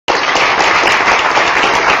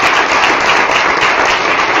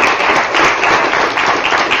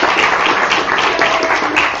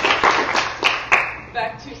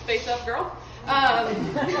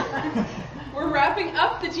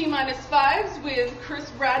T-5s with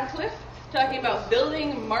Chris Radcliff, talking about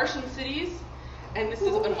building Martian cities, and this is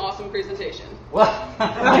an awesome presentation.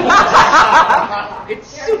 It's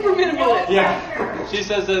super minimalist. Yeah, she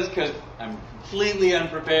says this because I'm completely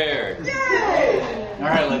unprepared. Yay! All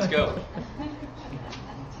right, let's go.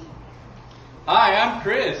 Hi, I'm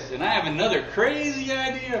Chris, and I have another crazy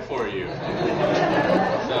idea for you.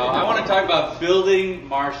 So I want to talk about building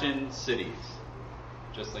Martian cities,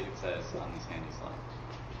 just like it says on this handy slide.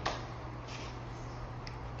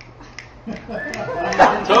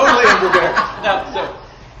 Totally unprepared. No,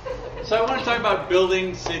 so I want to talk about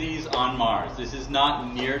building cities on Mars. This is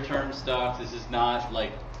not near-term stuff. This is not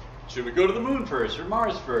like, should we go to the moon first or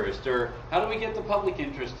Mars first? Or how do we get the public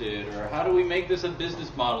interested? Or how do we make this a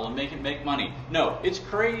business model and make it make money? No, it's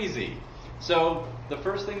crazy. So the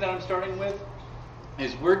first thing that I'm starting with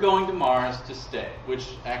is we're going to Mars to stay, which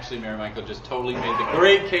actually Mary Michael just totally made the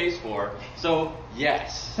great case for. So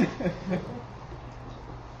yes.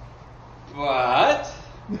 What?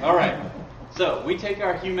 All right. So we take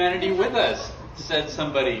our humanity with us, said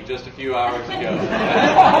somebody just a few hours ago.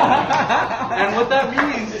 And what that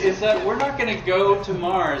means is that we're not going to go to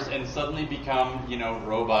Mars and suddenly become,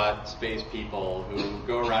 robot space people who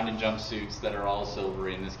go around in jumpsuits that are all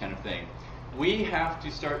silvery and this kind of thing. We have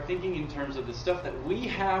to start thinking in terms of the stuff that we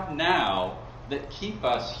have now that keep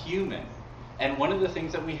us human. And one of the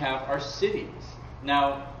things that we have are cities.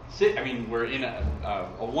 Now, we're in a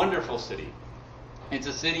wonderful city. It's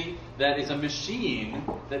a city that is a machine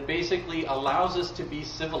that basically allows us to be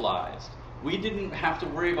civilized. We didn't have to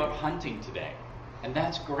worry about hunting today, and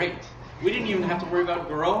that's great. We didn't even have to worry about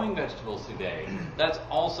growing vegetables today. That's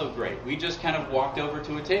also great. We just kind of walked over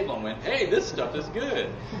to a table and went, hey, this stuff is good.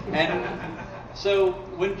 And so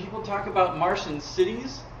when people talk about Martian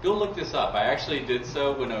cities, go look this up. I actually did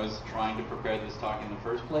so when I was trying to prepare this talk in the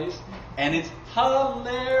first place, and it's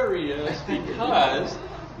hilarious because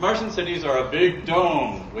Martian cities are a big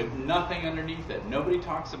dome with nothing underneath it. Nobody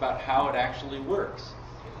talks about how it actually works.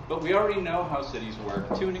 But we already know how cities work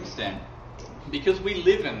to an extent because we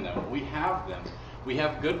live in them. We have them. We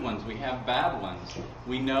have good ones. We have bad ones.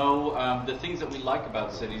 We know the things that we like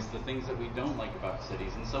about cities, the things that we don't like about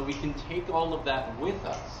cities. And so we can take all of that with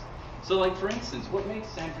us. So like, for instance, what makes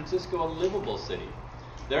San Francisco a livable city?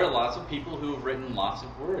 There are lots of people who have written lots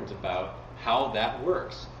of words about how that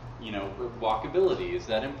works. Walkability, is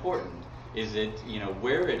that important? Is it,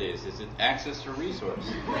 where it is? Is it access to resource?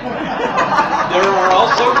 There are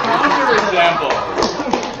also counterexamples,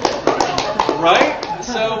 right?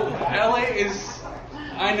 So LA is,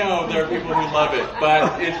 I know there are people who love it,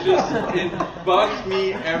 but it bugs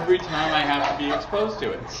me every time I have to be exposed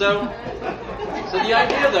to it. So the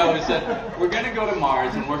idea, though, is that we're going to go to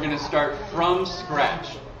Mars and we're going to start from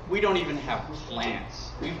scratch. We don't even have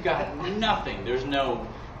plants. We've got nothing. There's no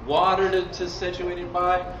water to situate it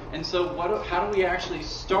by. And so how do we actually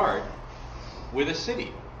start with a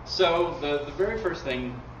city? So the very first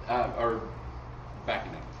thing, or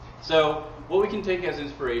backing up. So what we can take as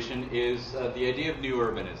inspiration is the idea of new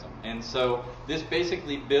urbanism. And so this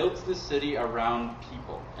basically builds the city around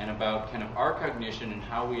people and about kind of our cognition and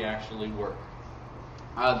how we actually work.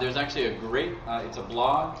 There's actually a great, it's a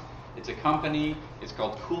blog, it's a company, it's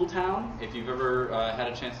called Cool Town. If you've ever had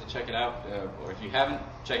a chance to check it out, or if you haven't,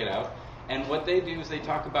 check it out. And what they do is they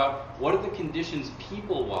talk about what are the conditions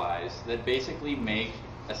people-wise that basically make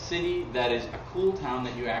a city that is a cool town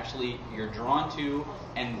that you're drawn to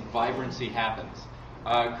and vibrancy happens.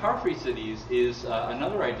 Car-free cities is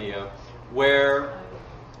another idea where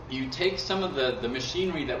you take some of the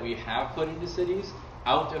machinery that we have put into cities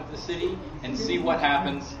out of the city and see what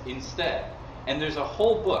happens instead. And there's a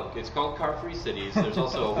whole book. It's called Car-Free Cities. There's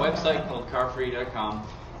also a website called carfree.com.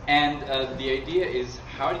 And the idea is,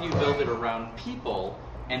 how do you build it around people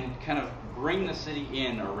and kind of bring the city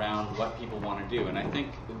in around what people want to do? And I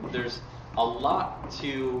think there's a lot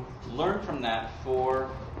to learn from that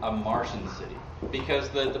for a Martian city. Because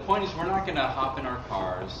the point is, we're not going to hop in our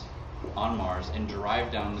cars on Mars and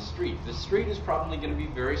drive down the street. The street is probably going to be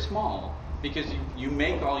very small because you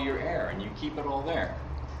make all your air and you keep it all there.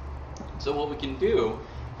 So what we can do,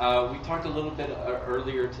 we talked a little bit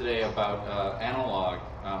earlier today about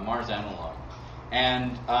Mars analog.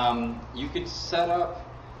 And you could set up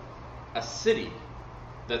a city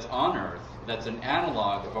that's on Earth that's an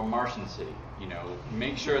analog of a Martian city.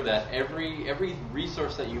 Make sure that every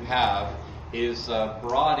resource that you have is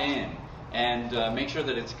brought in, and make sure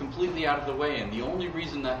that it's completely out of the way, and the only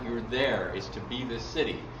reason that you're there is to be this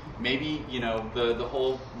city. Maybe, the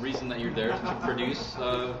whole reason that you're there is to produce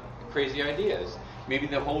crazy ideas. Maybe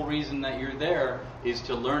the whole reason that you're there is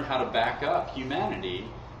to learn how to back up humanity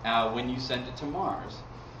when you send it to Mars.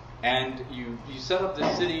 and you set up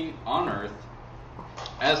this city on Earth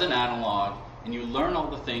as an analog, and you learn all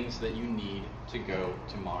the things that you need to go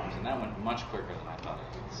to Mars. And that went much quicker than I thought it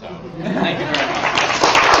would. So, thank you very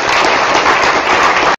much.